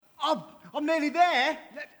I'm nearly there.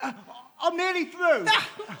 I'm nearly through.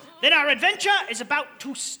 Then our adventure is about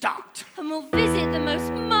to start. And we'll visit the most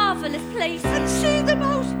marvellous places. And see the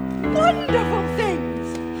most wonderful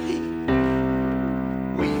things.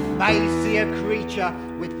 We may see a creature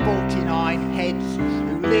with 49 heads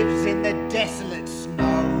who lives in the desolate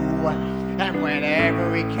snow. And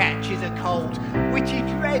whenever he catches a cold, which he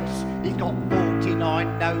dreads, he's got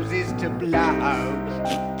 49 noses to blow.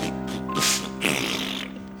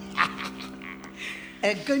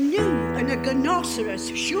 A gnu and a gnoceros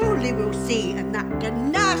surely we'll see, and that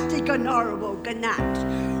nasty gnorrible gnat,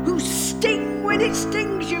 whose sting when it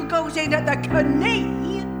stings you goes in at the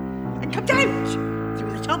knee and comes out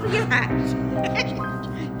through the top of your hat.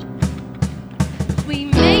 We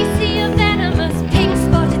may see a venomous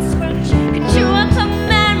pink-spotted scrunch, could chew up a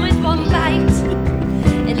man with one bite.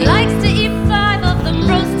 It likes to eat 5 of them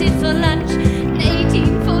roasted for lunch, and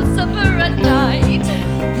 18 for supper at night.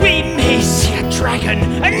 We may see a dragon,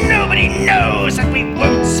 and nobody knows that we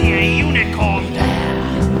won't see a unicorn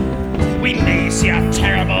there. We may see a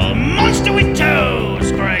terrible monster with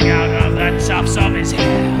toes growing out of the tops of his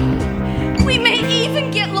hair. We may even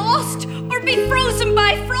get lost or be frozen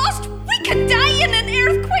by frost. We could die in an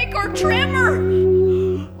earthquake or tremor.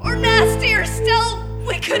 Or nastier still,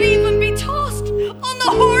 we could even be tossed on the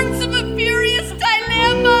horns of a furious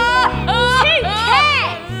dilemma.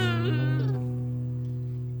 Who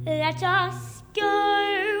cares? Let us go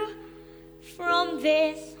from this horrible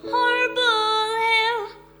hill. Let us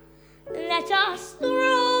roll, let us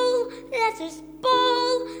bowl, let us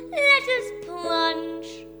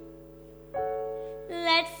plunge.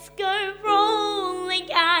 Let's go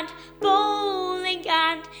rolling and bowling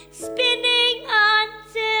and spinning until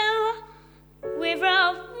we're away from old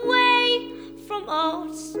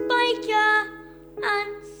Spiker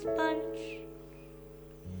and Sponge.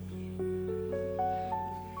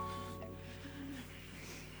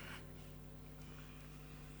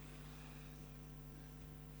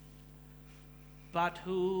 But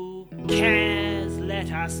who cares?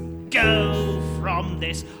 Let us go from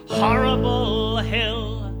this horrible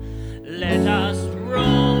hill. Let us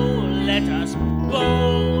roll, let us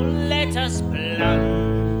bowl, let us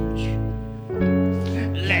plunge.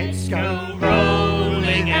 Let's go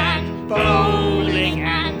rolling and bowling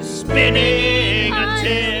and spinning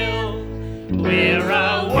until we're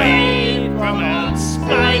away from old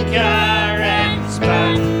Spiker and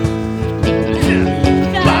Sponge.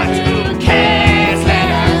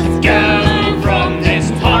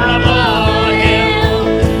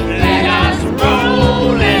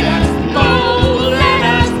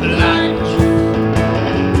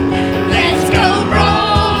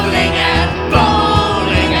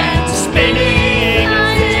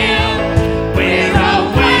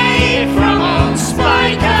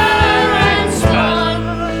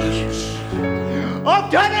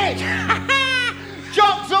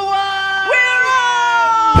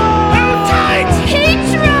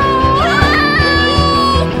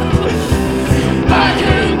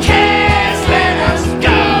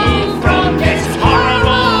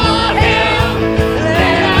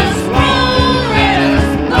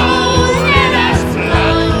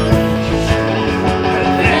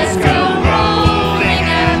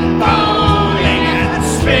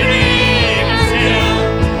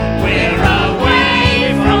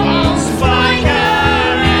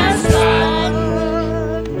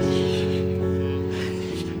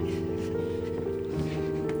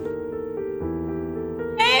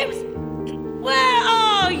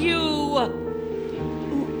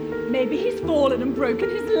 Maybe he's fallen and broken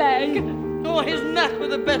his leg. Or his neck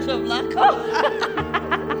with a bit of luck.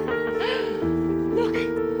 Look,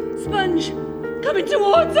 Sponge, coming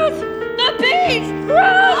towards us. The bees!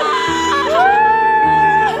 Run!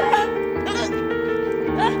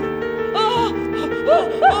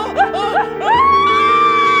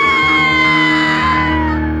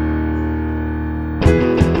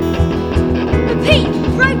 The peak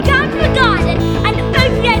broke down to the garden and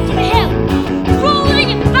over the edge of a hill, rolling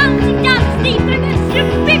and bouncing down the steep at a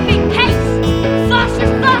terrific pace. Faster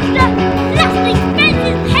and faster, blasting fences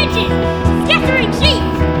and hedges, scattering sheep,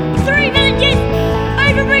 through villages,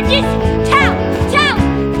 over bridges, down, down.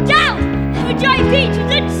 The giant beach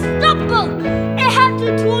was unstoppable. It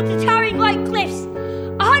hampered towards the towering white cliffs.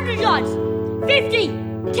 100 yards, 50,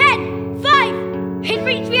 10, 5. It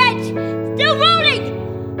reached the edge, still rolling.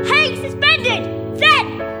 Hay suspended. Then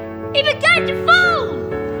he began to fall.